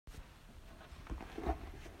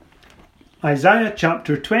Isaiah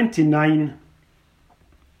chapter 29,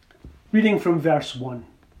 reading from verse 1.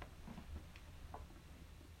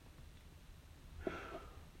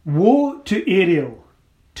 Woe to Ariel,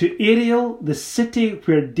 the city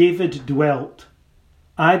where David dwelt.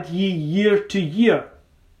 Add ye year to year,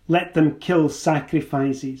 let them kill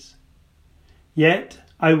sacrifices. Yet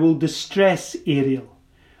I will distress Ariel,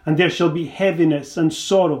 and there shall be heaviness and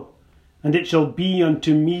sorrow, and it shall be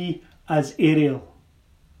unto me as Ariel.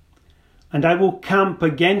 And I will camp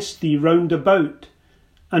against thee round about,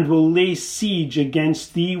 and will lay siege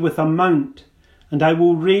against thee with a mount, and I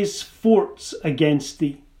will raise forts against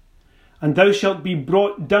thee. And thou shalt be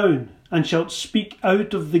brought down, and shalt speak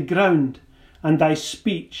out of the ground, and thy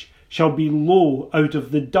speech shall be low out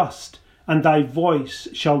of the dust, and thy voice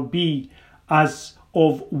shall be as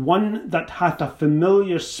of one that hath a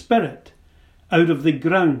familiar spirit out of the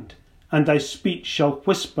ground, and thy speech shall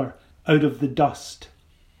whisper out of the dust.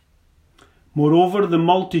 Moreover, the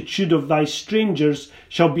multitude of thy strangers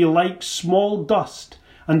shall be like small dust,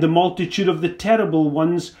 and the multitude of the terrible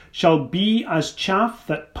ones shall be as chaff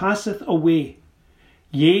that passeth away.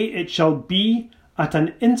 Yea, it shall be at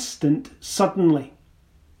an instant suddenly.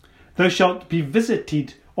 Thou shalt be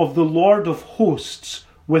visited of the Lord of hosts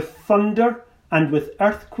with thunder and with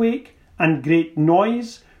earthquake and great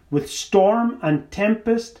noise, with storm and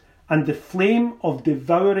tempest and the flame of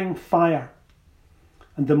devouring fire.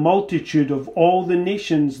 And the multitude of all the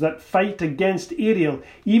nations that fight against Ariel,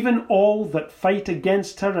 even all that fight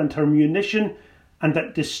against her and her munition, and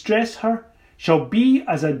that distress her, shall be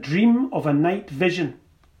as a dream of a night vision.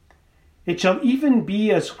 It shall even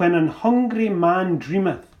be as when an hungry man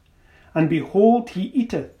dreameth, and behold, he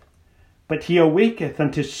eateth, but he awaketh,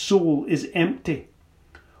 and his soul is empty.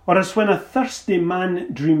 Or as when a thirsty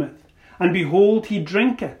man dreameth, and behold, he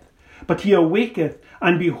drinketh, but he awaketh,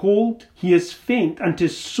 and behold, he is faint, and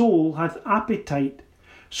his soul hath appetite.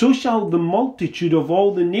 So shall the multitude of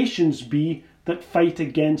all the nations be that fight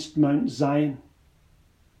against Mount Zion.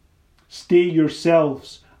 Stay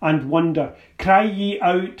yourselves and wonder, cry ye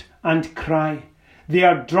out and cry. They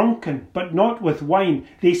are drunken, but not with wine.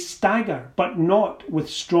 They stagger, but not with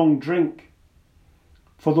strong drink.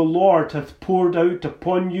 For the Lord hath poured out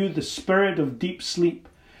upon you the spirit of deep sleep,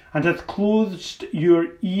 and hath closed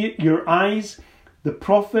your eyes. The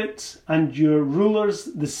prophets and your rulers,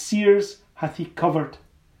 the seers, hath he covered.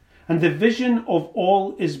 And the vision of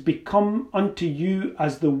all is become unto you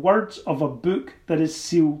as the words of a book that is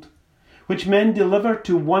sealed, which men deliver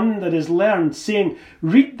to one that is learned, saying,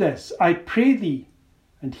 Read this, I pray thee.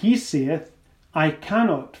 And he saith, I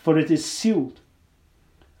cannot, for it is sealed.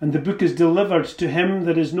 And the book is delivered to him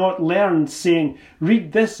that is not learned, saying,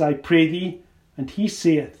 Read this, I pray thee. And he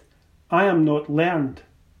saith, I am not learned.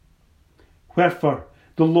 Wherefore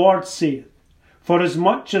the Lord saith,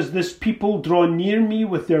 Forasmuch as this people draw near me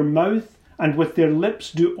with their mouth, and with their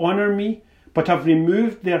lips do honour me, but have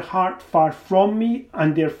removed their heart far from me,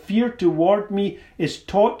 and their fear toward me is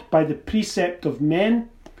taught by the precept of men,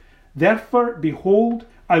 therefore, behold,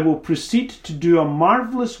 I will proceed to do a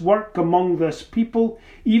marvellous work among this people,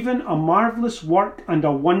 even a marvellous work and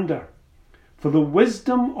a wonder. For the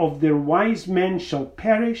wisdom of their wise men shall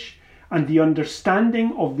perish, and the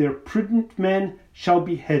understanding of their prudent men shall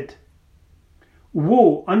be hid.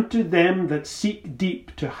 Woe unto them that seek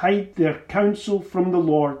deep to hide their counsel from the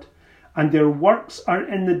Lord, and their works are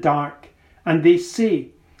in the dark, and they say,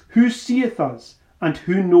 Who seeth us, and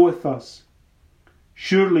who knoweth us?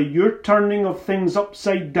 Surely your turning of things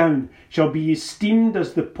upside down shall be esteemed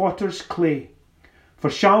as the potter's clay. For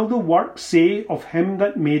shall the work say of him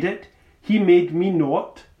that made it, He made me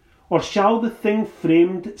not? Or shall the thing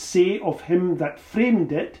framed say of him that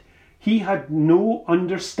framed it, He had no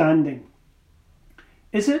understanding?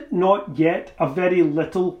 Is it not yet a very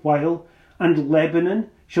little while, and Lebanon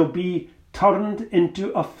shall be turned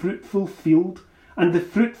into a fruitful field, and the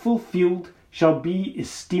fruitful field shall be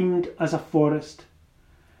esteemed as a forest?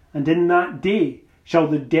 And in that day shall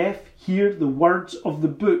the deaf hear the words of the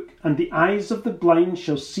book, and the eyes of the blind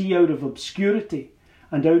shall see out of obscurity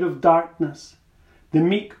and out of darkness. The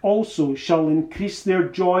meek also shall increase their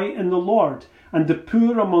joy in the Lord, and the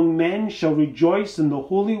poor among men shall rejoice in the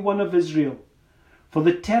Holy One of Israel. For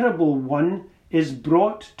the terrible one is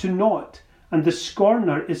brought to naught, and the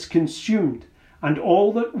scorner is consumed, and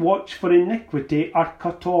all that watch for iniquity are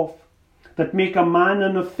cut off, that make a man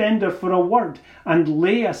an offender for a word, and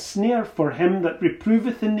lay a snare for him that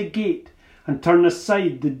reproveth in the gate, and turn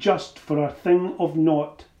aside the just for a thing of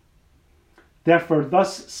naught. Therefore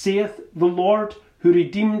thus saith the Lord, who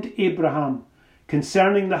redeemed Abraham,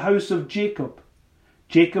 concerning the house of Jacob,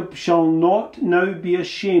 Jacob shall not now be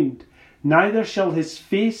ashamed, neither shall his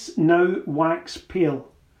face now wax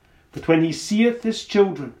pale. But when he seeth his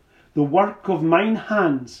children, the work of mine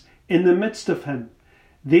hands, in the midst of him,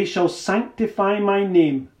 they shall sanctify my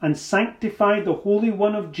name, and sanctify the Holy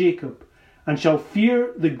One of Jacob, and shall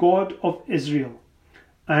fear the God of Israel.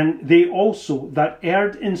 And they also that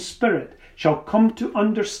erred in spirit shall come to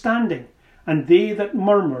understanding, and they that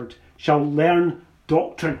murmured shall learn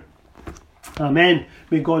doctrine. Amen.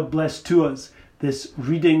 May God bless to us this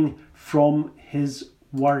reading from his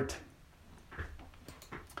word.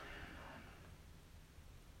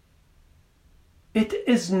 It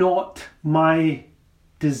is not my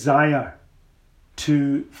desire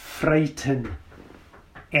to frighten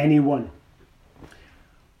anyone.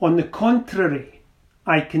 On the contrary,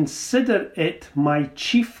 I consider it my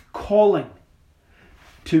chief calling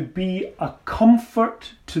to be a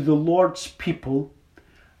comfort to the Lord's people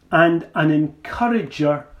and an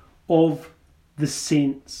encourager of the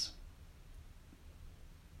saints.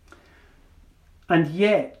 And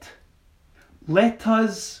yet, let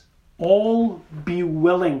us all be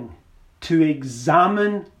willing to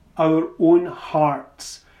examine our own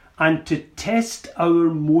hearts and to test our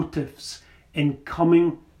motives in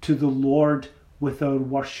coming to the Lord with our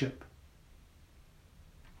worship.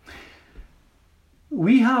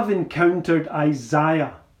 We have encountered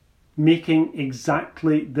Isaiah making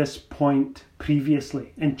exactly this point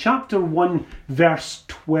previously. In chapter 1, verse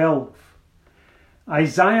 12,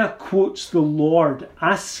 Isaiah quotes the Lord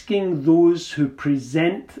asking those who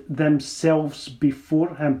present themselves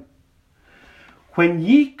before him, "When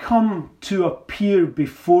ye come to appear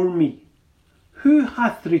before me, who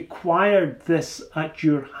hath required this at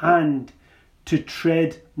your hand to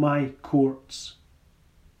tread my courts?"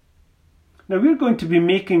 Now we're going to be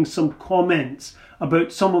making some comments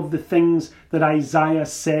about some of the things that Isaiah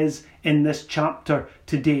says in this chapter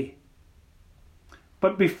today.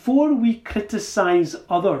 But before we criticize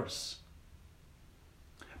others,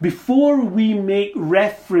 before we make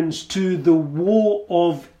reference to the woe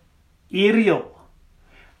of Ariel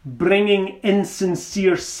bringing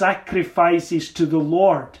insincere sacrifices to the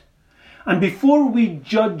Lord, and before we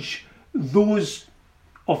judge those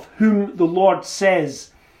of whom the Lord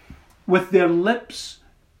says, "With their lips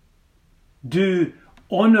do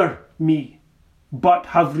honour me, but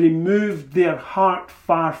have removed their heart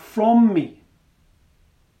far from me,"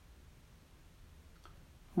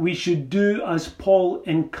 we should do as Paul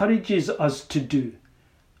encourages us to do,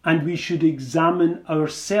 and we should examine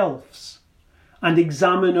ourselves and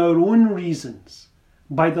examine our own reasons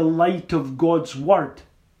by the light of God's word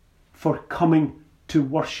for coming to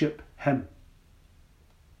worship him.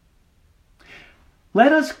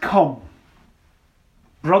 Let us come,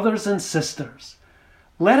 brothers and sisters,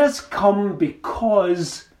 let us come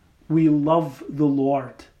because we love the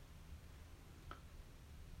Lord.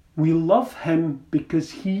 We love him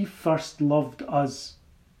because he first loved us.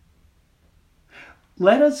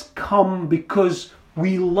 Let us come because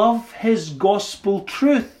we love his gospel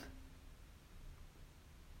truth.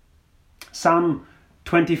 Psalm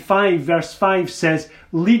 25 verse 5 says,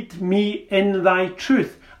 "Lead me in thy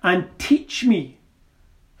truth and teach me,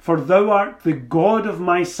 for thou art the God of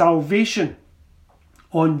my salvation.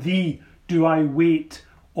 On thee do I wait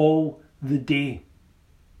all the day."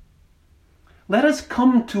 Let us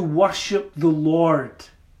come to worship the Lord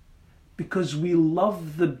because we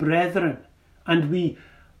love the brethren and we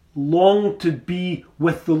long to be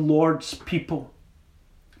with the Lord's people.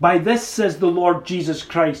 "By this, says the Lord Jesus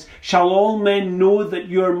Christ, shall all men know that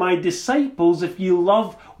you are my disciples if you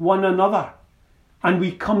love one another." And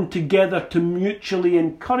we come together to mutually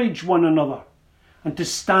encourage one another and to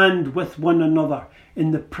stand with one another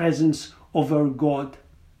in the presence of our God.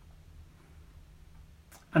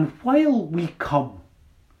 And while we come,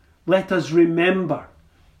 let us remember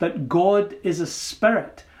that God is a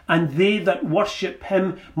spirit, and they that worship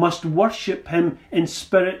him must worship him in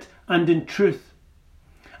spirit and in truth.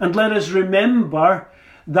 And let us remember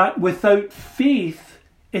that without faith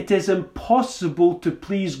it is impossible to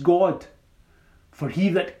please God. For he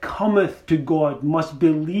that cometh to God must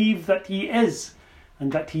believe that he is,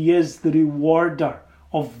 and that he is the rewarder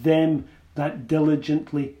of them that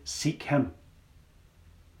diligently seek him.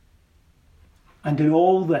 And in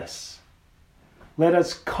all this, let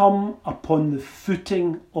us come upon the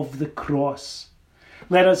footing of the cross.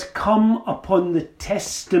 Let us come upon the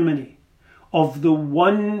testimony of the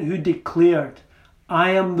one who declared, "I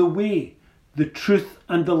am the way, the truth,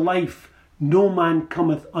 and the life. No man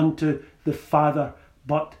cometh unto the Father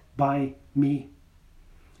but by me."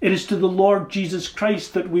 It is to the Lord Jesus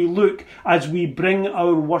Christ that we look as we bring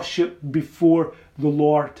our worship before the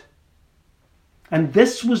Lord. And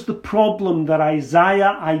this was the problem that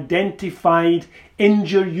Isaiah identified in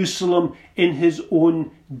Jerusalem in his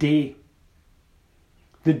own day.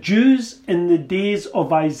 The Jews in the days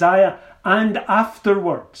of Isaiah and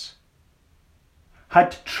afterwards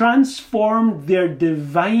had transformed their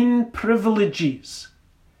divine privileges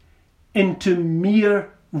into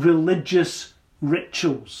mere religious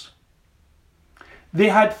rituals. They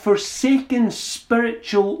had forsaken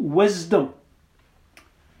spiritual wisdom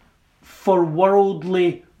for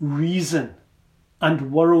worldly reason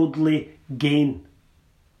and worldly gain.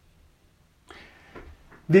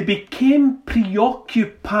 They became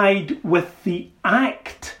preoccupied with the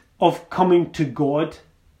act of coming to God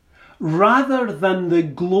rather than the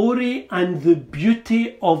glory and the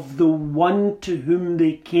beauty of the one to whom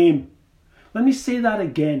they came. Let me say that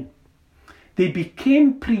again. They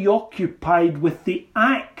became preoccupied with the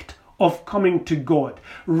act of coming to God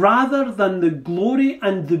rather than the glory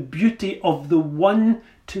and the beauty of the one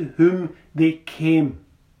to whom they came.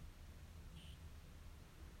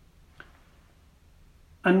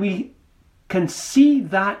 And we can see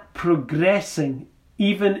that progressing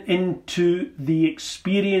even into the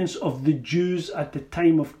experience of the Jews at the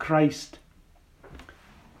time of Christ.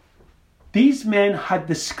 These men had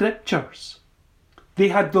the scriptures, they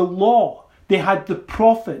had the law, they had the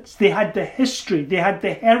prophets, they had the history, they had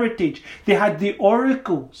the heritage, they had the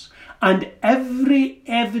oracles, and every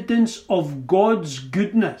evidence of God's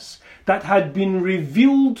goodness that had been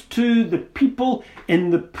revealed to the people in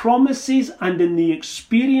the promises and in the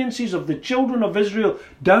experiences of the children of Israel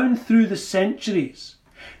down through the centuries.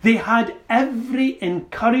 They had every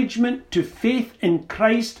encouragement to faith in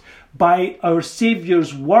Christ by our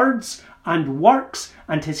Saviour's words and works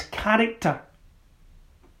and his character.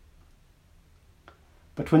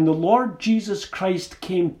 But when the Lord Jesus Christ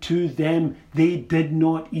came to them, they did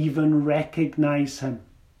not even recognize him.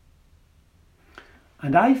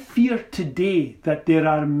 And I fear today that there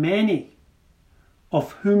are many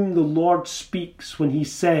of whom the Lord speaks when he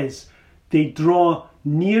says, "They draw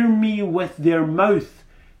near me with their mouth,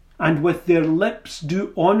 and with their lips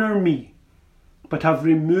do honour me, but have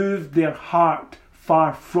removed their heart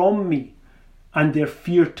far from me, and their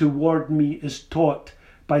fear toward me is taught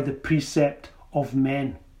by the precept of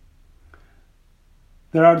men."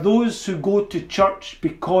 There are those who go to church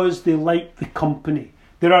because they like the company.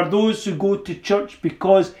 There are those who go to church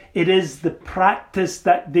because it is the practice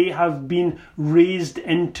that they have been raised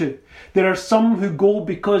into. There are some who go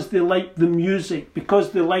because they like the music,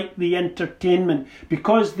 because they like the entertainment,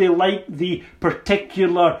 because they like the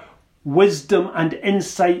particular wisdom and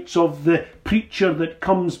insights of the preacher that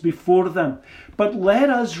comes before them. But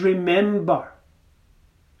let us remember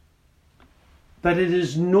that it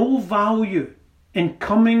is no value in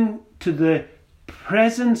coming into the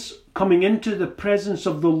presence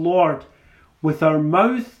of the Lord with our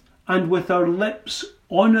mouth and with our lips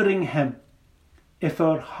honouring him if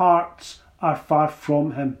our hearts are far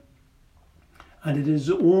from him. And it is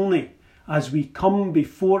only as we come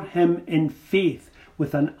before him in faith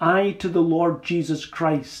with an eye to the Lord Jesus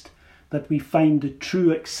Christ that we find the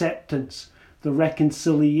true acceptance, the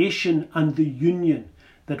reconciliation and the union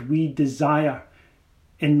that we desire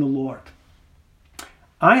in the Lord.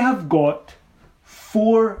 I have got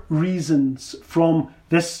 4 reasons from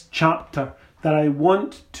this chapter that I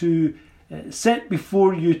want to set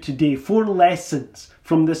before you today. 4 lessons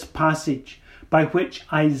from this passage by which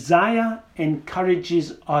Isaiah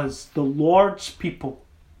encourages us, the Lord's people,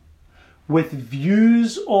 with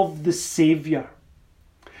views of the Saviour,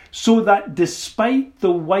 so that despite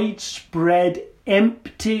the widespread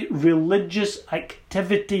empty religious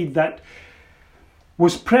activity that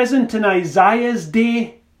was present in Isaiah's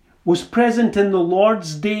day, was present in the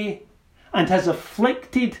Lord's day, and has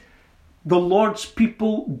afflicted the Lord's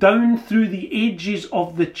people down through the ages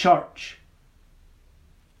of the church.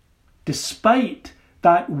 Despite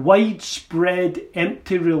that widespread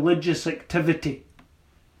empty religious activity,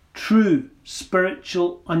 true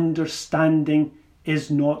spiritual understanding is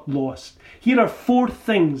not lost. Here are 4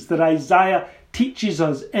 things that Isaiah teaches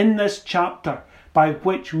us in this chapter by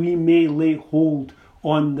which we may lay hold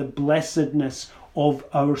on the blessedness of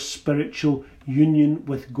our spiritual union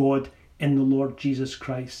with God in the Lord Jesus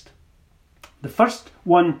Christ. The first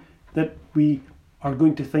one that we are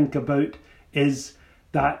going to think about is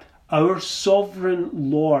that our sovereign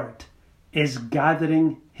Lord is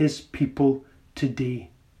gathering his people today.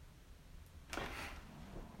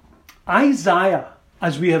 Isaiah,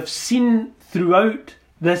 as we have seen throughout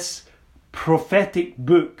this prophetic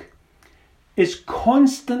book, is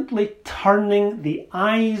constantly turning the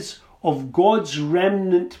eyes of God's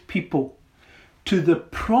remnant people to the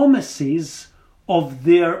promises of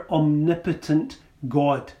their omnipotent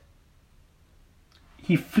God.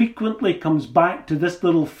 He frequently comes back to this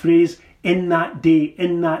little phrase, in that day,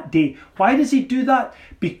 in that day. Why does he do that?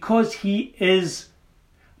 Because he is,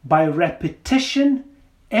 by repetition,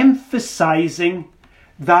 emphasizing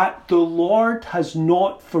that the Lord has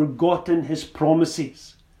not forgotten his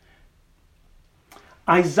promises.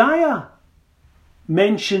 Isaiah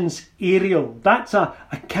mentions Ariel. That's a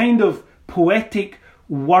kind of poetic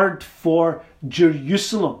word for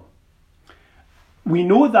Jerusalem. We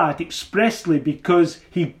know that expressly because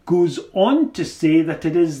he goes on to say that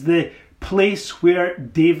it is the place where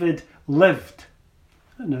David lived.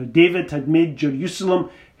 Now, David had made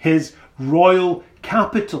Jerusalem his royal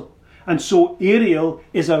capital, and so Ariel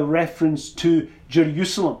is a reference to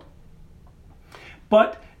Jerusalem.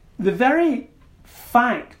 But the very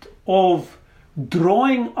fact of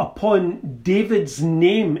drawing upon David's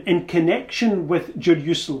name in connection with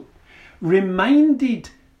Jerusalem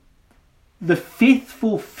reminded the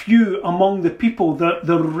faithful few among the people,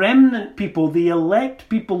 the remnant people, the elect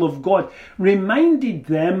people of God, reminded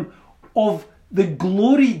them of the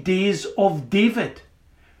glory days of David,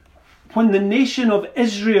 when the nation of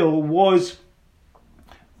Israel was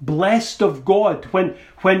blessed of God,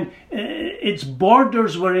 when its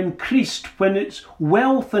borders were increased, when its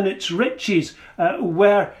wealth and its riches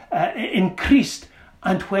were increased,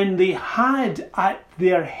 and when they had at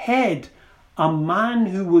their head a man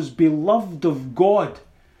who was beloved of God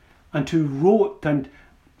and who wrote, and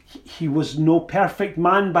he was no perfect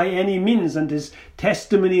man by any means, and his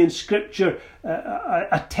testimony in Scripture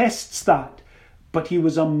attests that, but he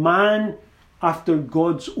was a man after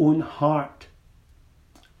God's own heart.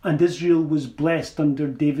 And Israel was blessed under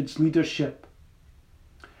David's leadership.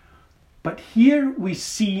 But here we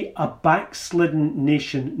see a backslidden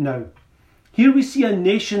nation now. Here we see a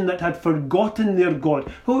nation that had forgotten their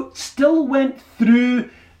God, who still went through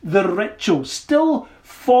the ritual, still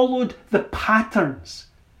followed the patterns,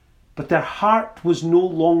 but their heart was no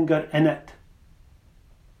longer in it.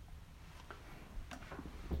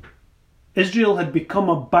 Israel had become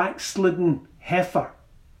a backslidden heifer.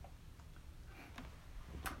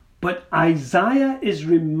 But Isaiah is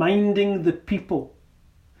reminding the people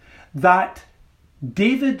that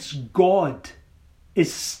David's God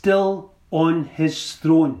is still on his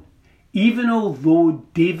throne, even although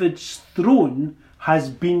David's throne has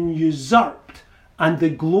been usurped and the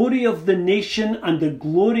glory of the nation and the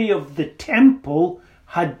glory of the temple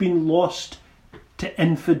had been lost to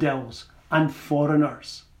infidels and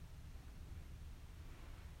foreigners.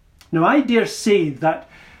 Now, I dare say that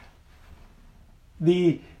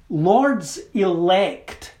the Lord's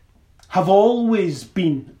elect have always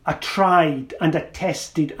been a tried and a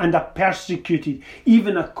tested and a persecuted,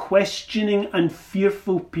 even a questioning and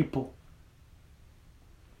fearful people.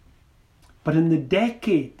 But in the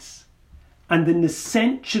decades and in the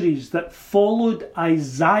centuries that followed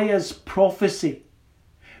Isaiah's prophecy,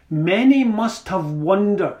 many must have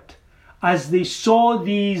wondered as they saw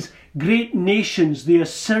these great nations, the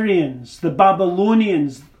Assyrians, the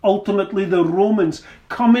Babylonians, ultimately the Romans,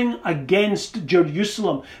 coming against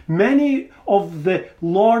Jerusalem. Many of the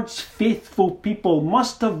Lord's faithful people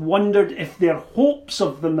must have wondered if their hopes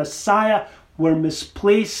of the Messiah were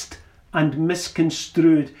misplaced and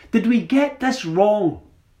misconstrued. Did we get this wrong?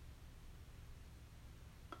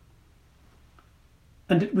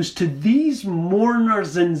 And it was to these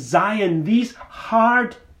mourners in Zion, these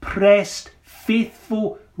hard-pressed,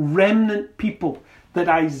 faithful remnant people, that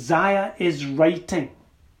Isaiah is writing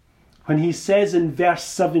when he says in verse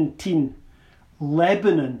 17,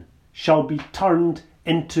 Lebanon shall be turned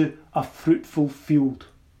into a fruitful field.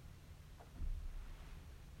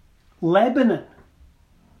 Lebanon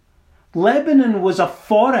was a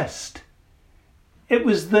forest. It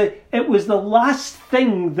was the last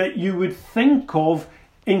thing that you would think of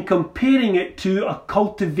in comparing it to a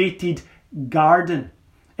cultivated garden.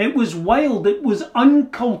 It was wild, it was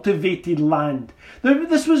uncultivated land.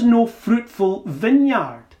 This was no fruitful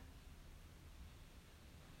vineyard.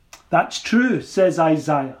 That's true, says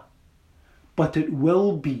Isaiah, but it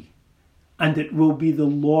will be, and it will be the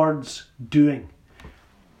Lord's doing.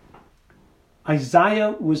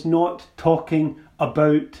 Isaiah was not talking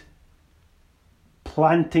about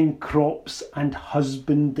planting crops and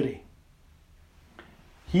husbandry.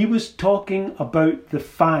 He was talking about the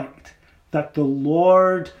fact that the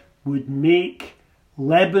Lord would make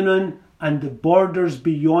Lebanon and the borders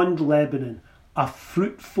beyond Lebanon a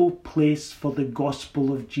fruitful place for the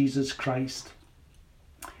gospel of Jesus Christ.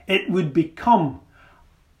 It would become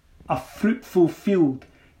a fruitful field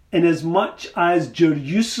inasmuch as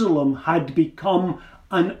Jerusalem had become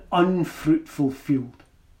an unfruitful field.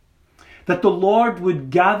 That the Lord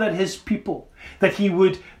would gather his people, that he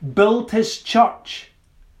would build his church,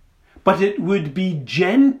 but it would be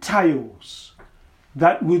Gentiles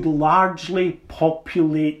that would largely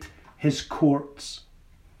populate his courts.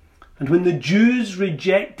 And when the Jews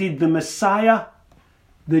rejected the Messiah,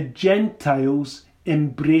 the Gentiles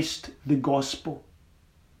embraced the gospel.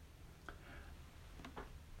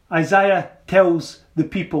 Isaiah tells the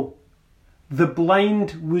people, the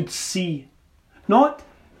blind would see. Not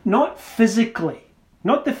physically,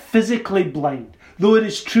 not the physically blind. Though it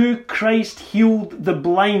is true Christ healed the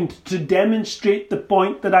blind to demonstrate the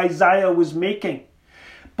point that Isaiah was making.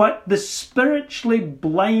 But the spiritually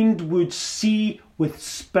blind would see with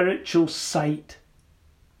spiritual sight.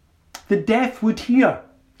 The deaf would hear.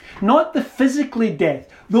 Not the physically deaf,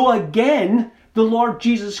 though again the Lord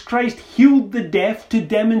Jesus Christ healed the deaf to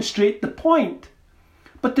demonstrate the point.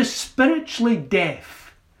 But the spiritually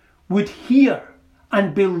deaf would hear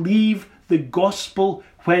and believe the gospel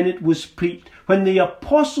when it was preached. When the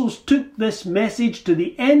apostles took this message to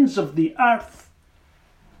the ends of the earth,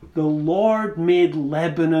 the Lord made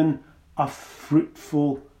Lebanon a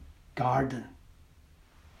fruitful garden.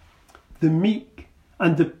 The meek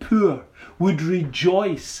and the poor would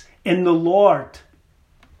rejoice in the Lord.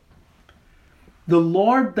 The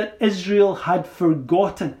Lord that Israel had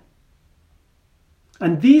forgotten.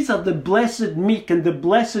 And these are the blessed meek and the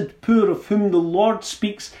blessed poor of whom the Lord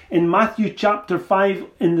speaks in Matthew chapter 5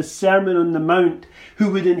 in the Sermon on the Mount, who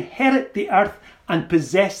would inherit the earth and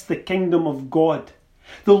possess the kingdom of God.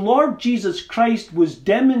 The Lord Jesus Christ was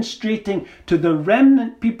demonstrating to the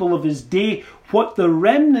remnant people of his day what the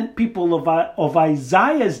remnant people of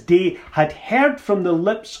Isaiah's day had heard from the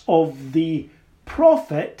lips of the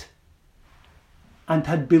prophet and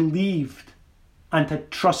had believed and had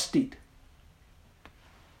trusted.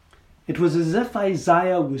 It was as if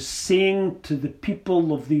Isaiah was saying to the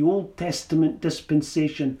people of the Old Testament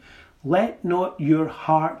dispensation, let not your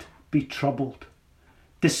heart be troubled.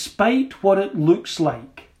 Despite what it looks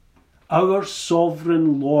like, our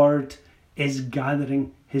sovereign Lord is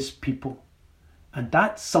gathering his people. And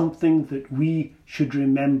that's something that we should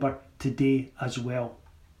remember today as well.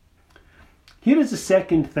 Here is the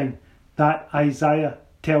second thing that Isaiah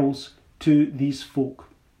tells to these folk.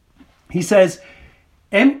 He says,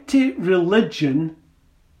 empty religion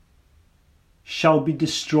shall be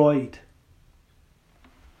destroyed.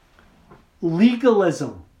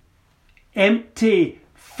 Legalism, empty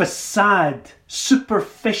facade,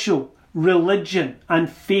 superficial religion and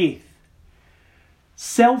faith,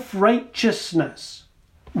 self-righteousness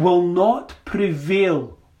will not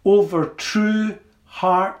prevail over true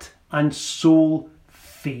heart and soul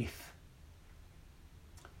faith.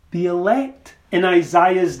 The elect in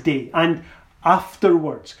Isaiah's day and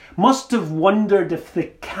afterwards must have wondered if the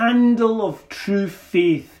candle of true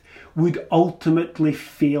faith would ultimately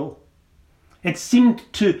fail. It seemed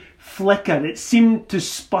to flicker, it seemed to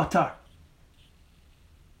sputter.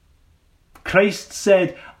 Christ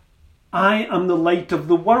said, I am the light of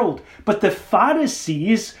the world. But the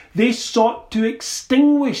Pharisees, they sought to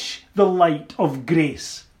extinguish the light of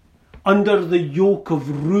grace under the yoke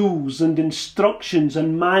of rules and instructions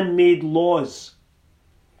and man-made laws.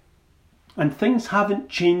 And things haven't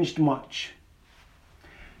changed much.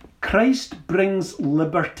 Christ brings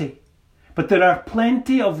liberty. But there are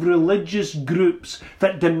plenty of religious groups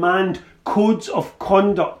that demand codes of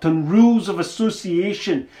conduct and rules of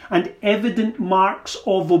association and evident marks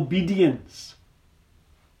of obedience.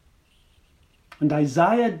 And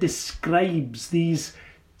Isaiah describes these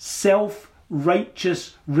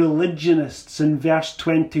self-righteous religionists in verse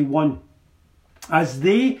 21 as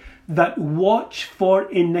they that watch for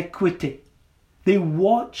iniquity. They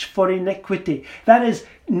watch for iniquity. That is,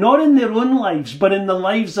 not in their own lives, but in the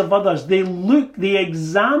lives of others. They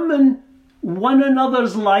examine one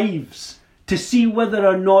another's lives to see whether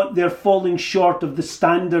or not they're falling short of the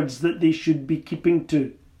standards that they should be keeping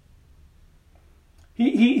to.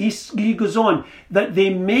 He goes on, that they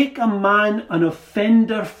make a man an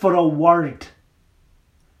offender for a word.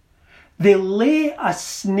 They lay a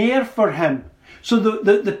snare for him. So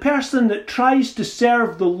the person that tries to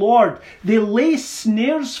serve the Lord, they lay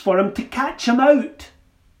snares for him to catch him out.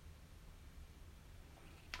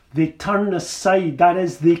 They turn aside, that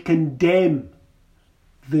is, they condemn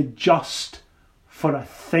the just for a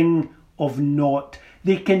thing of naught.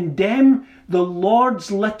 They condemn the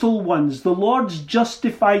Lord's little ones, the Lord's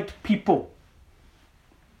justified people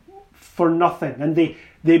for nothing. And they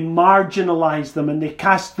marginalise them and they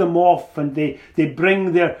cast them off and they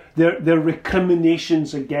bring their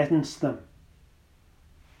recriminations against them.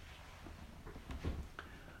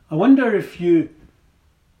 I wonder if you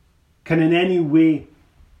can in any way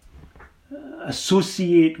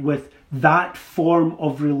associate with that form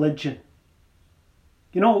of religion.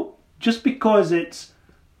 You know, just because it's,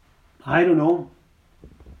 I don't know,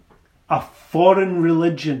 a foreign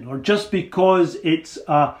religion, or just because it's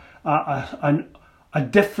a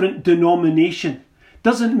different denomination,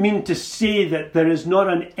 doesn't mean to say that there is not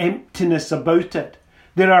an emptiness about it.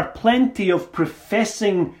 There are plenty of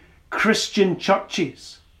professing Christian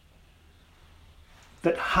churches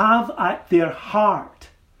that have at their heart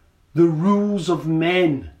the rules of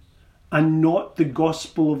men and not the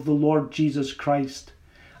gospel of the Lord Jesus Christ.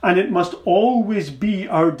 And it must always be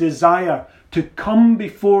our desire to come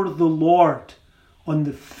before the Lord on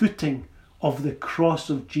the footing of the cross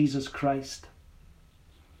of Jesus Christ.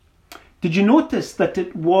 Did you notice that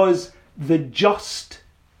it was the just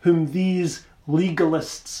whom these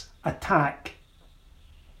legalists attack?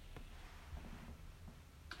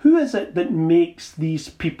 Who is it that makes these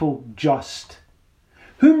people just?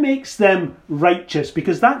 Who makes them righteous?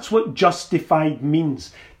 Because that's what justified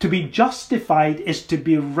means. To be justified is to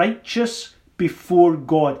be righteous before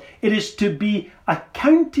God. It is to be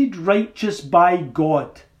accounted righteous by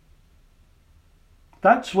God.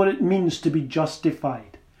 That's what it means to be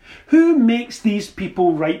justified. Who makes these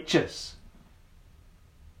people righteous?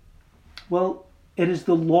 Well, it is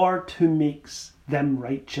the Lord who makes them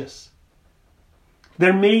righteous.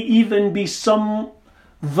 There may even be some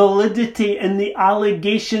validity in the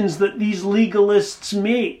allegations that these legalists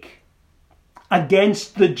make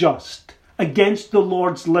against the just, against the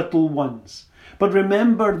Lord's little ones. But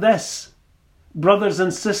remember this, brothers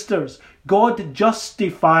and sisters, God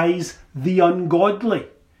justifies the ungodly.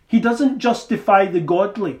 He doesn't justify the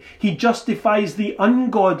godly. He justifies the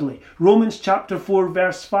ungodly. Romans chapter 4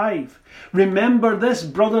 verse 5. Remember this,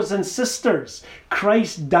 brothers and sisters.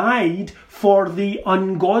 Christ died for the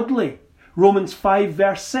ungodly. Romans 5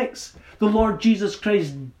 verse 6. The Lord Jesus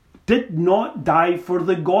Christ did not die for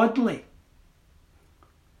the godly.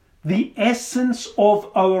 The essence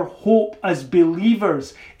of our hope as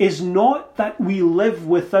believers is not that we live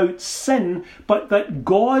without sin, but that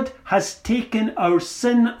God has taken our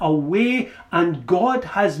sin away and God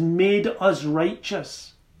has made us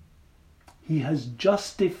righteous. He has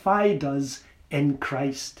justified us in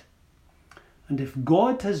Christ. And if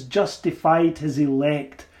God has justified his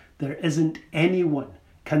elect, there isn't anyone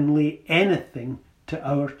can lay anything to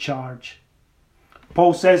our charge.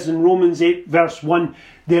 Paul says in Romans 8 verse 1,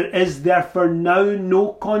 there is therefore now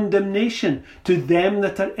no condemnation to them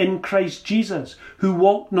that are in Christ Jesus, who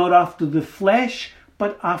walk not after the flesh,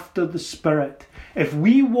 but after the Spirit. If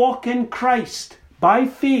we walk in Christ by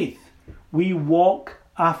faith, we walk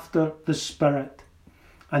after the Spirit.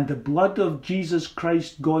 And the blood of Jesus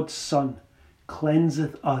Christ, God's Son,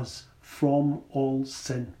 cleanseth us from all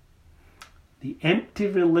sin. The empty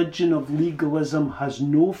religion of legalism has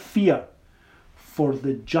no fear for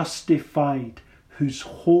the justified, whose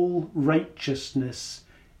whole righteousness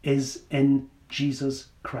is in Jesus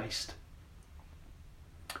Christ.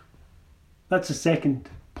 That's the second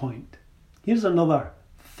point. Here's another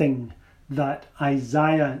thing that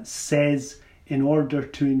Isaiah says in order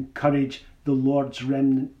to encourage the Lord's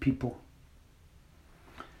remnant people.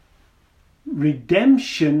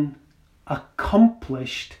 Redemption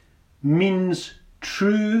accomplished means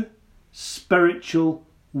true spiritual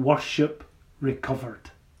worship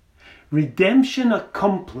recovered. Redemption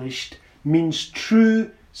accomplished means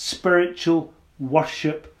true spiritual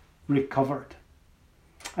worship recovered.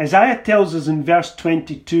 Isaiah tells us in verse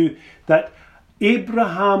 22 that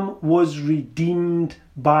Abraham was redeemed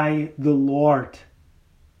by the Lord.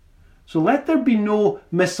 So let there be no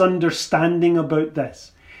misunderstanding about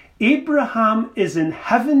this. Abraham is in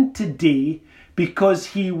heaven today because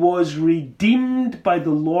he was redeemed by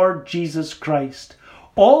the Lord Jesus Christ.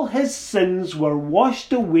 All his sins were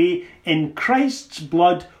washed away in Christ's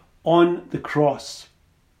blood on the cross.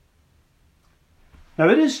 Now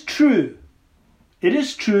it is true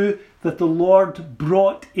that the Lord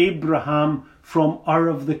brought Abraham from Ur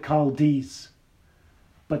of the Chaldees.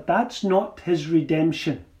 But that's not his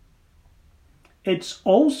redemption. It's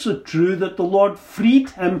also true that the Lord freed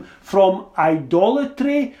him from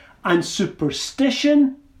idolatry and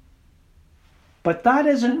superstition. But that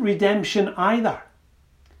isn't redemption either.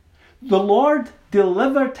 The Lord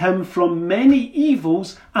delivered him from many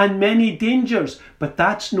evils and many dangers, but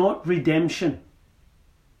that's not redemption.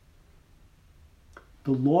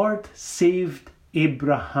 The Lord saved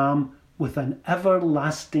Abraham with an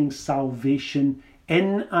everlasting salvation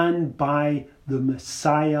in and by the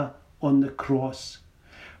Messiah on the cross.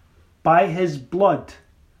 By his blood,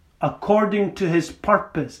 according to his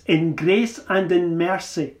purpose, in grace and in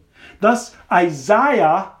mercy. Thus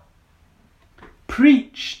Isaiah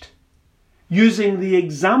preached, using the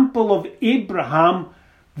example of Abraham,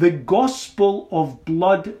 the gospel of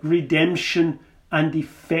blood redemption and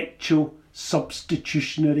effectual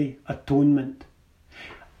substitutionary atonement.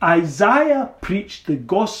 Isaiah preached the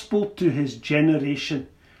gospel to his generation,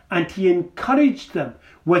 and he encouraged them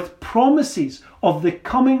with promises of the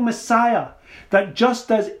coming Messiah, that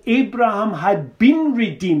just as Abraham had been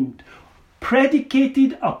redeemed,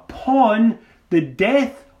 predicated upon the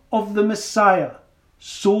death of the Messiah,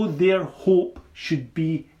 so their hope should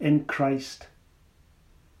be in Christ.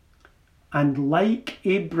 And like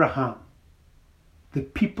Abraham, the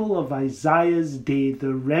people of Isaiah's day,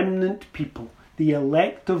 the remnant people, the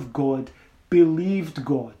elect of God, believed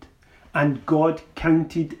God, and God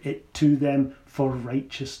counted it to them for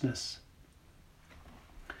righteousness.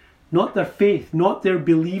 Not their faith, not their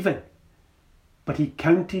believing, but he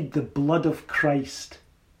counted the blood of Christ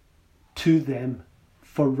to them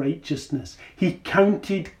for righteousness. He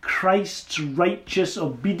counted Christ's righteous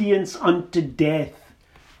obedience unto death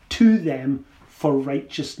to them for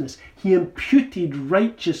righteousness. He imputed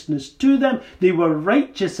righteousness to them. They were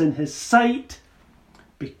righteous in his sight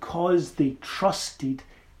because they trusted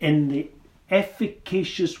in the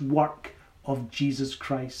efficacious work of Jesus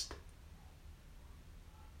Christ.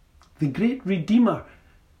 The great Redeemer,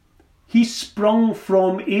 he sprung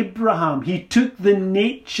from Abraham. He took the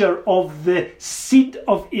nature of the seed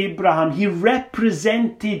of Abraham. He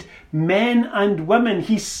represented men and women.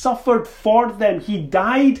 He suffered for them. He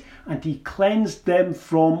died and he cleansed them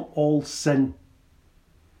from all sin.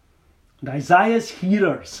 And Isaiah's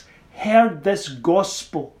hearers heard this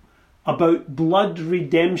gospel about blood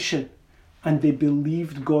redemption, and they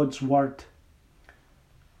believed God's word.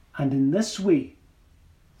 And in this way,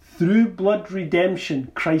 through blood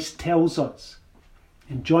redemption, Christ tells us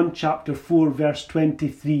in John chapter 4 verse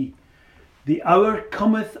 23, "The hour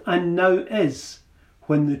cometh and now is,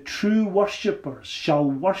 when the true worshippers shall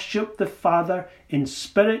worship the Father in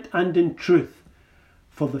spirit and in truth,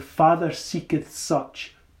 for the Father seeketh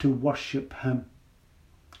such to worship him."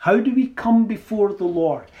 How do we come before the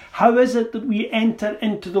Lord? How is it that we enter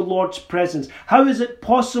into the Lord's presence? How is it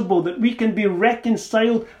possible that we can be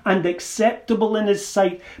reconciled and acceptable in his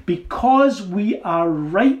sight? Because we are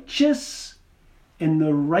righteous in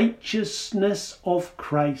the righteousness of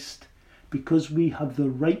Christ. Because we have the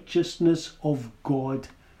righteousness of God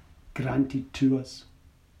granted to us.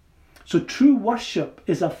 So true worship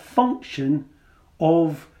is a function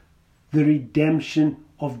of the redemption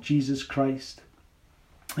of Jesus Christ.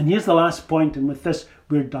 And here's the last point, and with this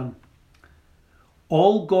we're done.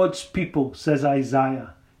 All God's people, says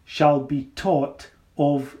Isaiah, shall be taught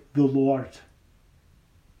of the Lord.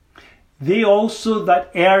 They also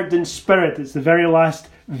that erred in spirit, it's the very last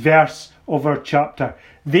verse of our chapter.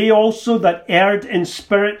 They also that erred in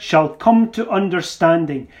spirit shall come to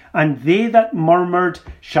understanding, and they that murmured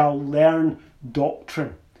shall learn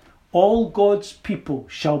doctrine. All God's people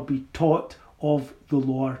shall be taught of the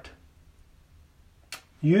Lord.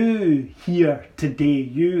 You here today,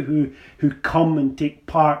 you who come and take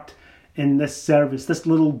part in this service, this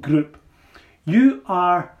little group, you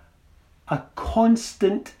are a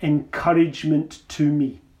constant encouragement to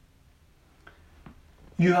me.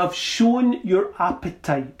 You have shown your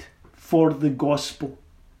appetite for the gospel.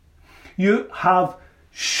 You have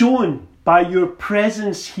shown by your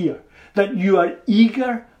presence here that you are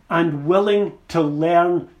eager and willing to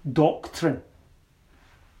learn doctrine.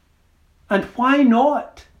 And why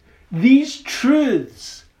not? These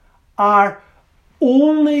truths are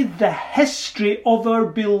only the history of our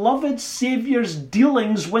beloved Saviour's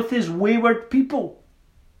dealings with his wayward people.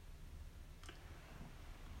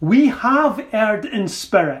 We have erred in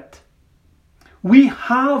spirit. We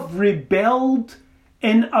have rebelled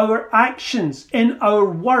in our actions, in our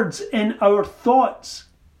words, in our thoughts.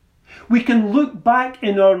 We can look back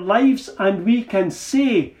in our lives and we can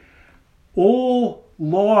say, "Oh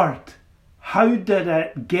Lord, how did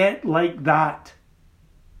it get like that?"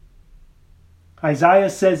 Isaiah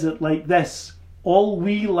says it like this: "All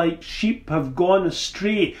we like sheep have gone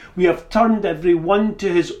astray. We have turned every one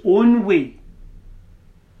to his own way.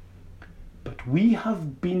 But we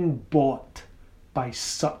have been bought by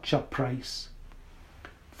such a price.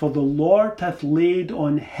 For the Lord hath laid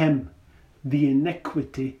on him the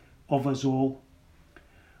iniquity of us all."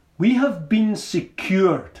 We have been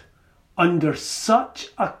secured under such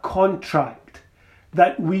a contract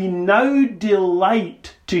that we now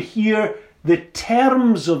delight to hear the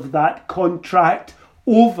terms of that contract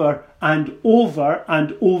over and over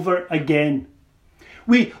and over again.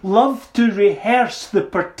 We love to rehearse the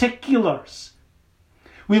particulars.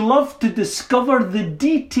 We love to discover the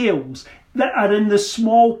details that are in the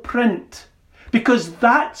small print. because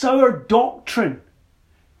that's our doctrine.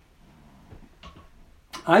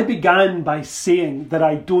 I began by saying that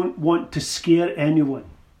I don't want to scare anyone.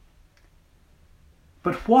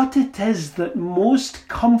 But what it is that most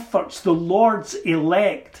comforts the Lord's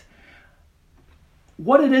elect,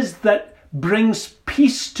 what it is that brings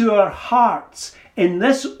peace to our hearts in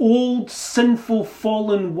this old, sinful,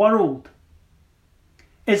 fallen world,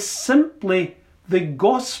 is simply the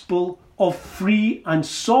gospel of free and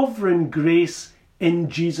sovereign grace in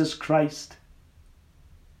Jesus Christ.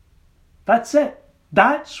 That's it.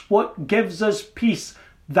 That's what gives us peace.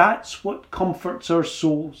 That's what comforts our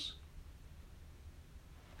souls.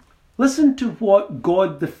 Listen to what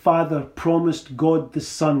God the Father promised God the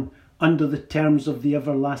Son under the terms of the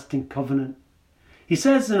everlasting covenant. He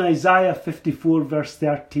says in Isaiah 54 verse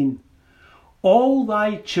 13, "All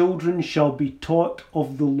thy children shall be taught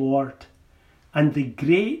of the Lord, and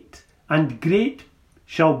great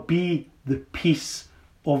shall be the peace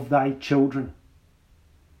of thy children."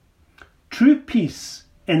 True peace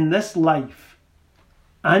in this life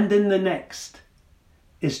and in the next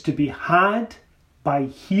is to be had by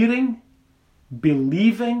hearing,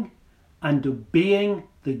 believing, and obeying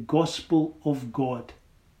the gospel of God.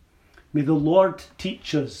 May the Lord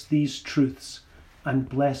teach us these truths and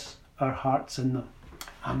bless our hearts in them.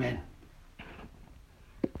 Amen.